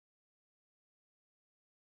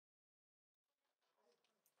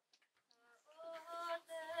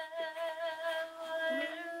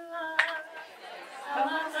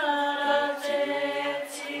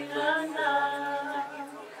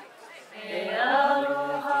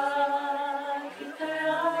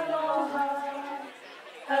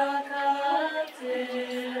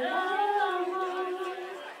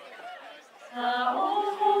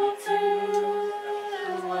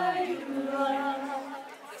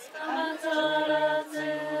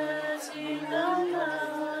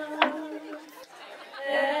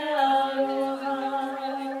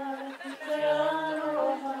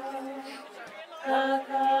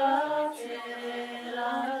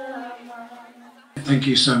Thank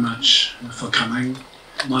you so much for coming.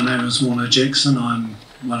 My name is Moana Jackson. I'm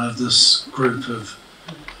one of this group of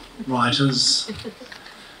writers,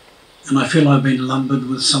 and I feel I've been lumbered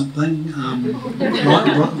with something.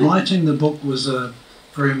 Writing the book was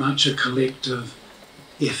very much a collective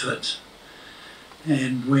effort,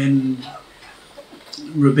 and when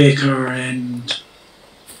Ripeka and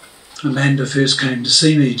Amanda first came to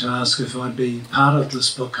see me to ask if I'd be part of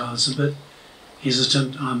this book, I was a bit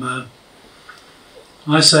hesitant.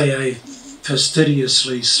 I say a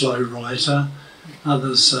fastidiously slow writer.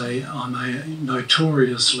 Others say I'm a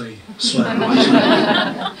notoriously slow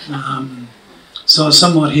writer. So I was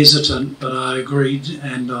somewhat hesitant, but I agreed,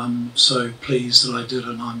 and I'm so pleased that I did,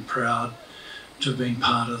 and I'm proud to have been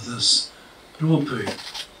part of this rōpū.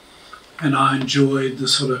 And I enjoyed the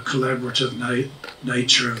sort of collaborative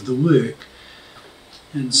nature of the work.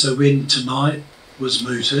 And so when tonight was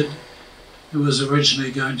mooted, it was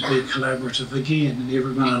originally going to be collaborative again, and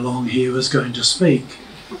everyone along here was going to speak.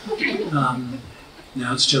 Now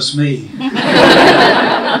it's just me.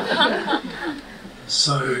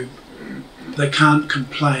 So they can't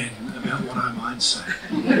complain about what I might say.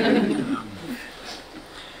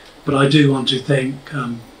 But I do want to thank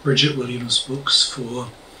Bridget Williams Books for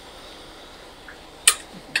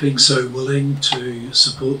being so willing to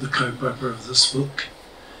support the kaupapa of this book,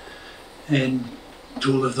 and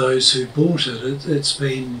to all of those who bought it. It's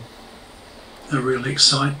been a real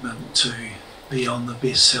excitement to be on the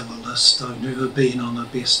bestseller list. I've never been on a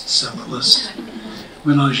bestseller list.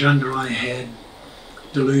 When I was younger, I had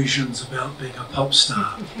delusions about being a pop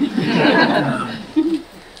star.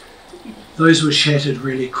 Those were shattered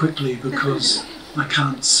really quickly because I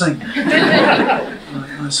can't sing.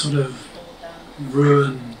 I sort of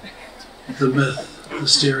ruin the myth, the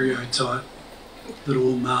stereotype that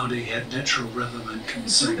all Māori have natural rhythm and can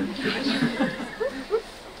sing.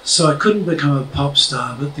 So I couldn't become a pop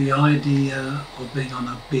star, but the idea of being on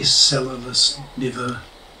a bestseller list never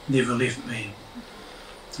left me.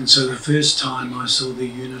 And so the first time I saw the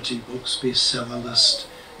Unity Books bestseller list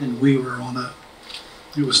and we were on it,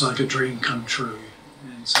 it was like a dream come true.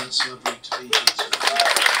 And so it's lovely to be here today.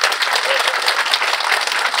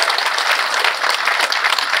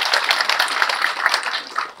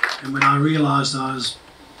 And when I realised I was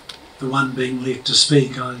the one being left to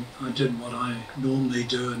speak, I did what I normally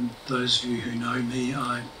do, and those of you who know me,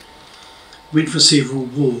 I went for several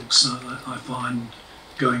walks. I find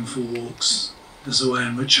going for walks is a way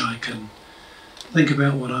in which I can think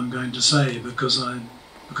about what I'm going to say, because I'm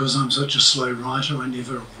such a slow writer. I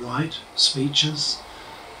never write speeches,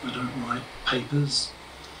 I don't write papers,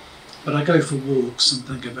 but I go for walks and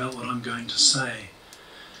think about what I'm going to say.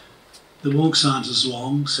 The walks aren't as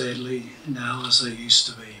long, sadly, now as they used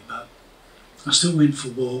to be, but I still went for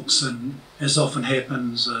walks, and as often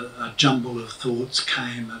happens, a jumble of thoughts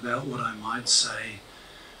came about what I might say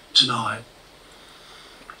tonight.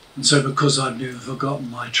 And so because I've never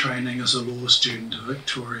forgotten my training as a law student at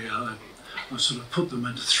Victoria, I sort of put them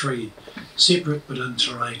into three separate but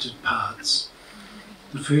interrelated parts.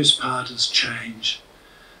 The first part is change,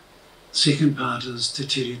 the second part is Te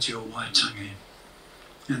Tiriti o Waitangi,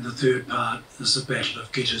 and the third part is the Battle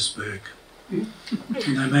of Gettysburg. And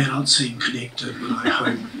they may not seem connected, but I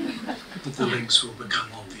hope that the links will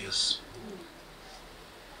become obvious.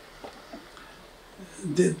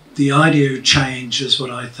 The idea of change is what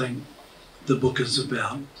I think the book is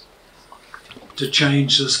about. To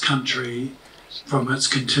change this country from its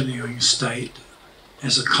continuing state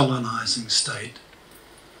as a colonising state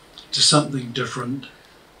to something different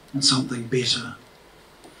and something better.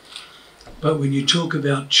 But when you talk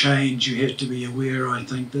about change, you have to be aware, I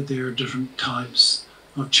think, that there are different types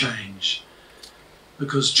of change,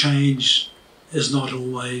 because change is not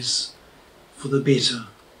always for the better.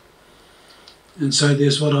 And so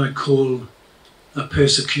there's what I call a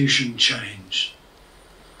persecution change.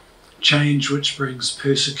 Change which brings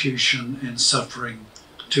persecution and suffering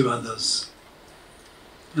to others.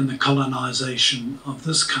 And the colonisation of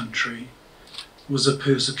this country was a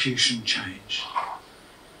persecution change.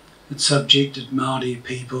 It subjected Māori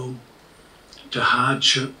people to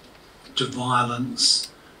hardship, to violence,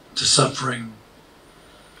 to suffering,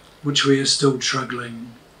 which we are still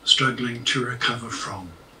struggling to recover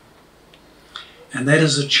from. And that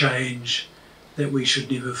is a change that we should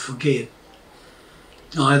never forget,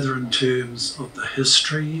 either in terms of the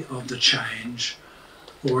history of the change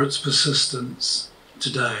or its persistence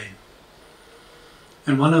today.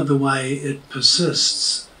 And one of the way it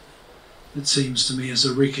persists, it seems to me, is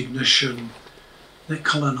a recognition that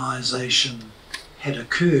colonisation had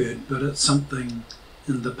occurred, but it's something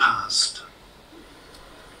in the past.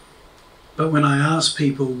 But when I ask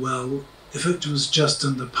people, well, if it was just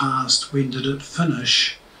in the past, when did it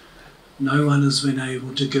finish? No one has been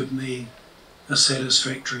able to give me a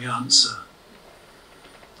satisfactory answer.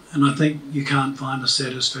 And I think you can't find a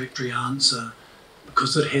satisfactory answer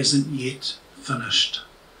because it hasn't yet finished.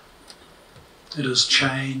 It has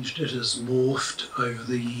changed, it has morphed over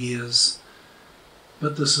the years,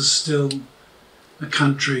 but this is still a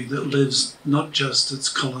country that lives not just its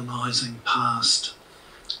colonising past,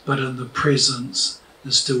 but in the present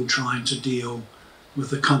is still trying to deal with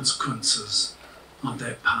the consequences of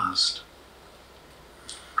that past.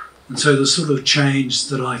 And so the sort of change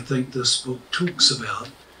that I think this book talks about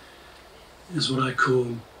is what I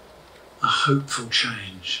call a hopeful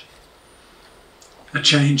change. A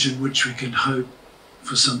change in which we can hope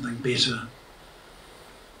for something better.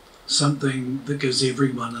 Something that gives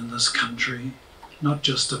everyone in this country not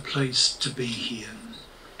just a place to be here,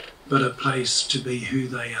 but a place to be who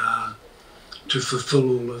they are, to fulfill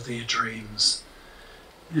all of their dreams,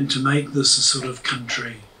 and to make this a sort of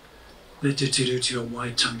country that Te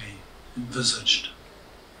Whanganui-a-Tara envisaged.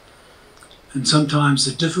 And sometimes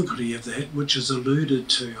the difficulty of that, which is alluded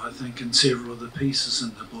to, I think, in several of the pieces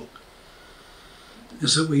in the book,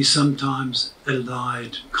 is that we sometimes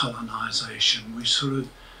elide colonisation. We sort of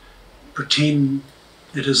pretend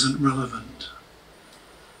it isn't relevant.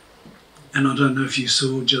 And I don't know if you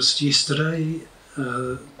saw just yesterday,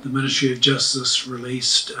 the Ministry of Justice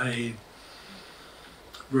released a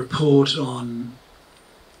report on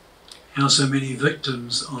how so many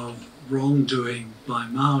victims of wrongdoing by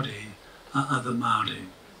Māori are other Māori.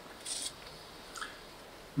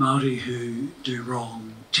 Māori who do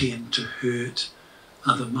wrong tend to hurt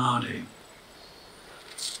other Māori.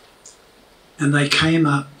 And they came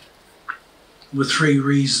up with 3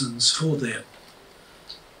 reasons for that,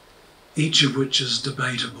 each of which is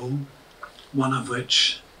debatable, one of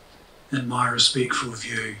which, in my respectful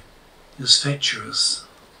view, is fatuous.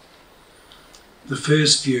 The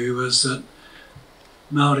first view is that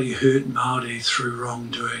Māori hurt Māori through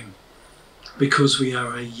wrongdoing because we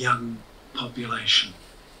are a young population.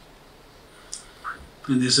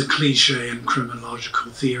 And there's a cliche in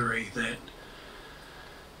criminological theory that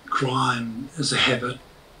crime is a habit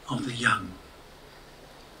of the young.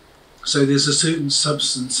 So there's a certain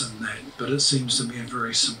substance in that, but it seems to me a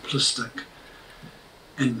very simplistic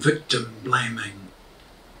and victim-blaming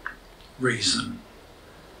reason.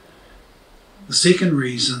 The second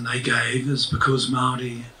reason they gave is because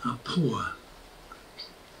Māori are poor.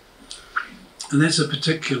 And that's a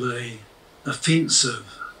particularly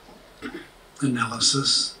offensive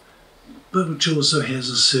analysis, but which also has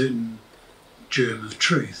a certain germ of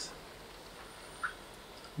truth.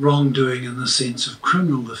 Wrongdoing in the sense of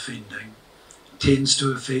criminal offending tends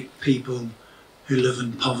to affect people who live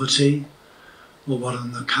in poverty, or what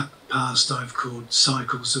in the past I've called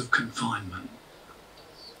cycles of confinement.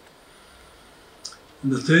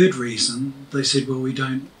 And the third reason, they said, well, we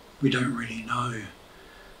don't really know.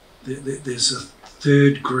 There's a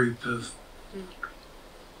third group of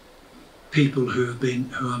people who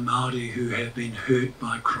are Māori who have been hurt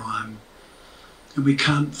by crime, and we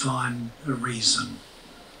can't find a reason.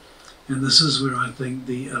 And this is where I think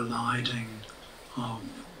the eliding of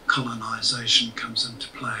colonisation comes into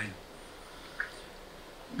play.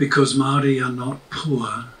 Because Māori are not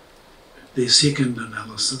poor, their second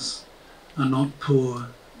analysis, are not poor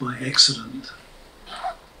by accident.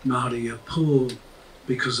 Māori are poor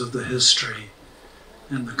because of the history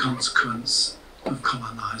and the consequence of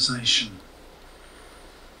colonisation.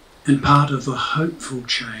 And part of a hopeful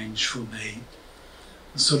change for me,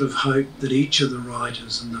 the sort of hope that each of the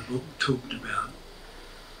writers in the book talked about,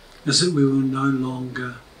 is that we will no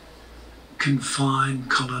longer confine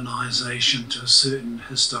colonisation to a certain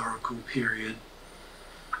historical period,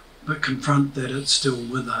 but confront that it's still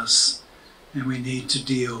with us and we need to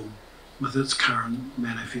deal with its current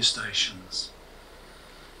manifestations.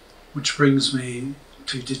 Which brings me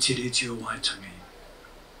to Te Whanganui-a-Tara.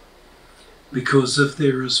 Because if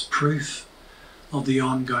there is proof of the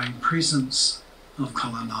ongoing presence of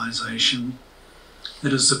colonisation,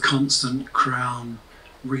 it is a constant Crown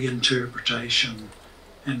reinterpretation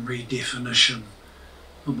and redefinition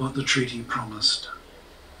of what the treaty promised.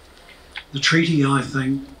 The treaty, I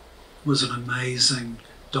think, was an amazing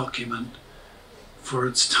document for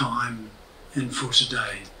its time and for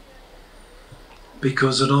today,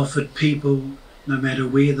 because it offered people, no matter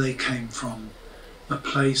where they came from, a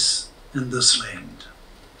place in this land.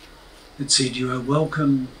 It said, you are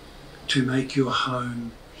welcome to make your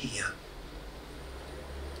home here.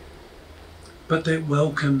 But that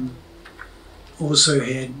welcome also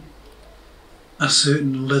had a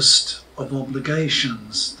certain list of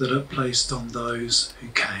obligations that it placed on those who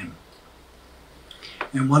came.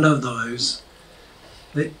 And one of those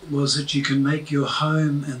was that you can make your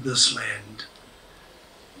home in this land,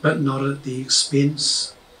 but not at the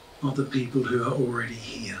expense of the people who are already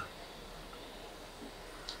here.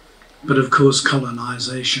 But of course,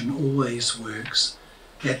 colonisation always works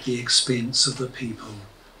at the expense of the people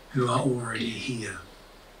who are already here.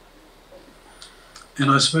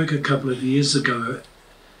 And I spoke a couple of years ago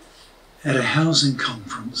at a housing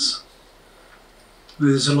conference where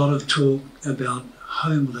there's a lot of talk about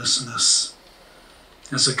homelessness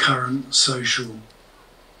as a current social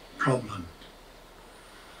problem.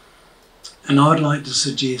 And I'd like to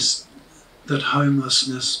suggest that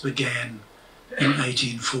homelessness began in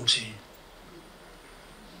 1840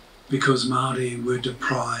 because Māori were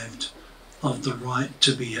deprived of the right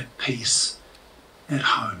to be at peace at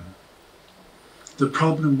home. The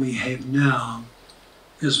problem we have now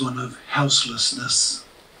is one of houselessness.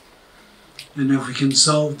 And if we can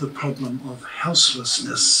solve the problem of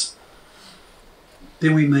houselessness,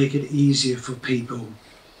 then we make it easier for people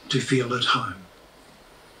to feel at home.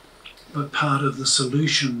 But part of the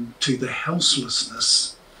solution to the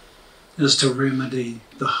houselessness is to remedy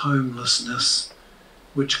the homelessness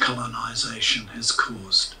which colonisation has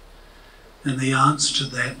caused. And the answer to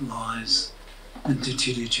that lies in Te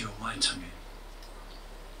Tiriti o Waitangi.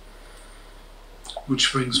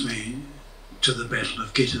 Which brings me to the Battle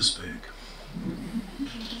of Gettysburg.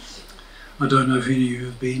 I don't know if any of you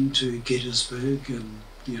have been to Gettysburg in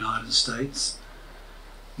the United States,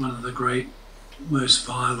 one of the great, most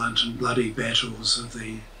violent and bloody battles of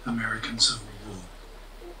the American Civil War.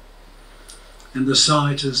 And the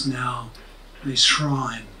site is now a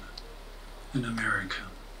shrine in America.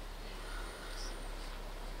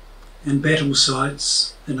 And battle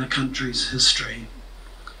sites in a country's history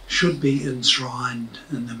should be enshrined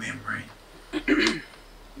in the memory.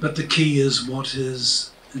 But the key is what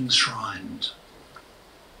is enshrined.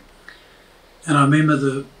 And I remember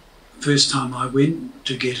the first time I went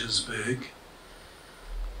to Gettysburg,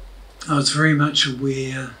 I was very much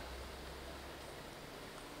aware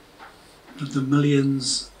that the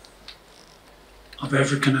millions of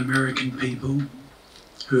African American people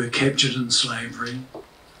who were captured in slavery,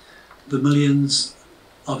 the millions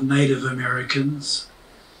of Native Americans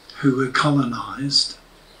who were colonised,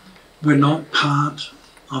 were not part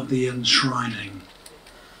of the enshrining.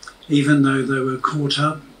 Even though they were caught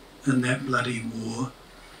up in that bloody war,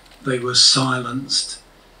 they were silenced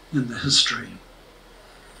in the history.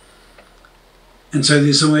 And so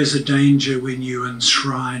there's always a danger when you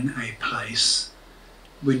enshrine a place,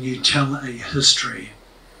 when you tell a history,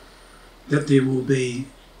 that there will be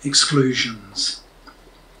exclusions.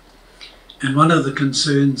 And one of the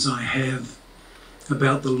concerns I have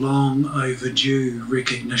about the long overdue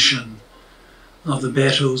recognition of the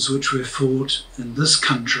battles which were fought in this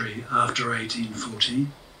country after 1840,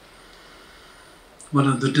 one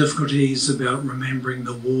of the difficulties about remembering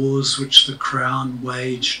the wars which the Crown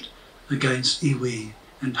waged against iwi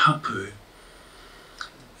and hapu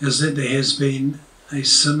is that there has been a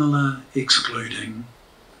similar excluding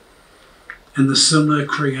and the similar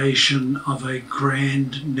creation of a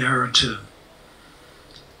grand narrative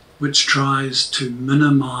which tries to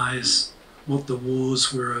minimise what the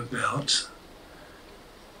wars were about,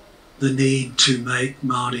 the need to make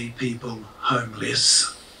Māori people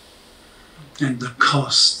homeless, and the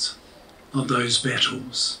cost of those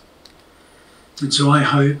battles. And so I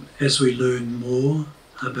hope as we learn more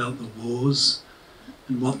about the wars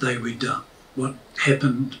and what they were done, what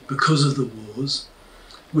happened because of the wars,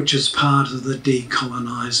 which is part of the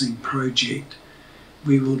decolonising project,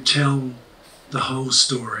 we will tell the whole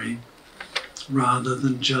story rather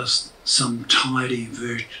than just some tidy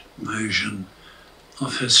version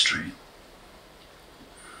of history.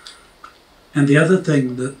 And the other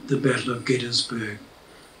thing that the Battle of Gettysburg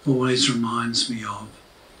always reminds me of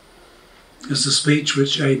is the speech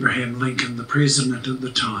which Abraham Lincoln, the president at the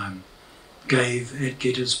time, gave at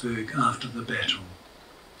Gettysburg after the battle,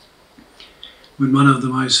 when one of the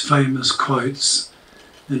most famous quotes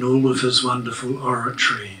in all of his wonderful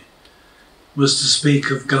oratory was to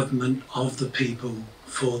speak of government of the people,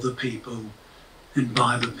 for the people, and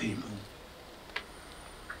by the people.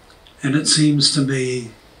 And it seems to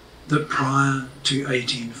me that prior to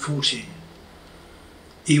 1840,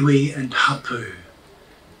 iwi and hapu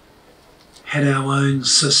had our own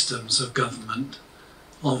systems of government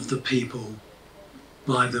of the people,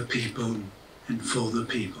 by the people, and for the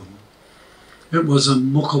people. It was a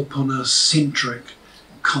mokopuna-centric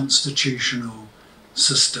constitutional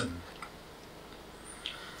system.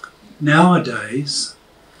 Nowadays,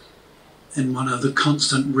 in one of the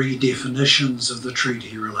constant redefinitions of the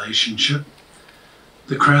treaty relationship,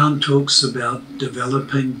 The Crown talks about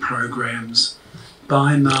developing programs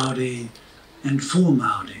by Māori and for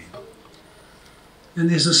Māori. And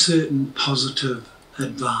there's a certain positive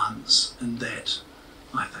advance in that,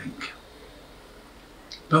 I think.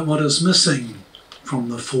 But what is missing from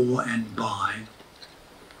the for and by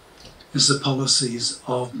is the policies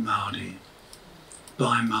of Māori,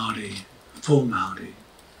 by Māori, for Māori.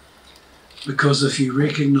 Because if you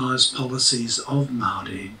recognise policies of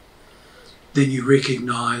Māori, then you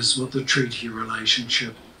recognise what the treaty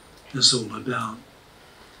relationship is all about.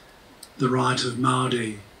 The right of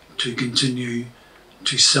Māori to continue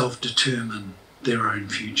to self-determine their own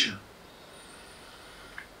future.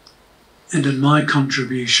 And in my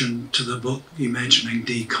contribution to the book Imagining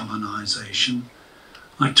Decolonisation,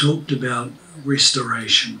 I talked about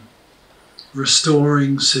restoration,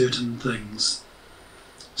 restoring certain things,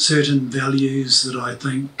 certain values that I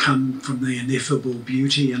think come from the ineffable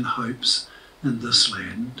beauty and hopes in this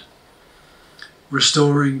land,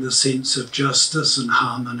 restoring the sense of justice and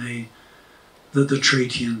harmony that the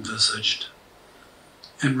treaty envisaged,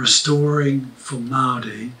 and restoring for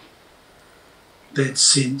Māori that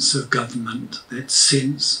sense of government, that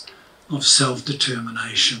sense of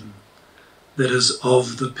self-determination that is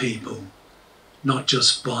of the people, not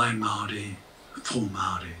just by Māori, for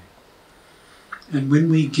Māori. And when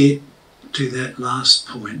we get to that last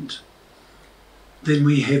point, then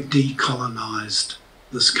we have decolonised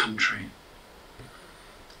this country.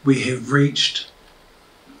 We have reached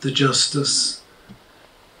the justice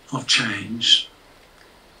of change.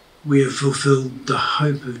 We have fulfilled the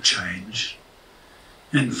hope of change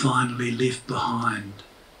and finally left behind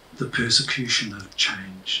the persecution of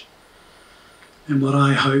change. And what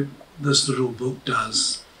I hope this little book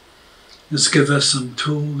does is give us some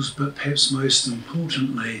tools, but perhaps most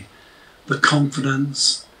importantly, the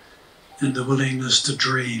confidence and the willingness to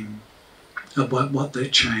dream about what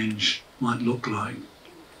that change might look like.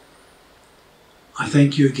 I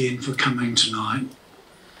thank you again for coming tonight.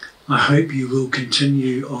 I hope you will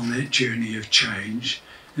continue on that journey of change,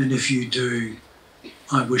 and if you do,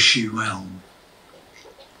 I wish you well.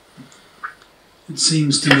 It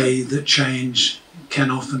seems to me that change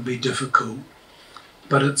can often be difficult,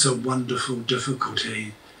 but it's a wonderful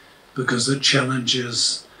difficulty because it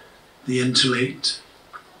challenges the intellect,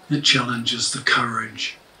 it challenges the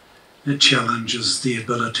courage, it challenges the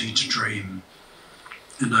ability to dream.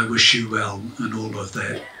 And I wish you well in all of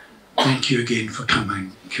that. Thank you again for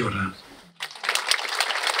coming. Kia ora.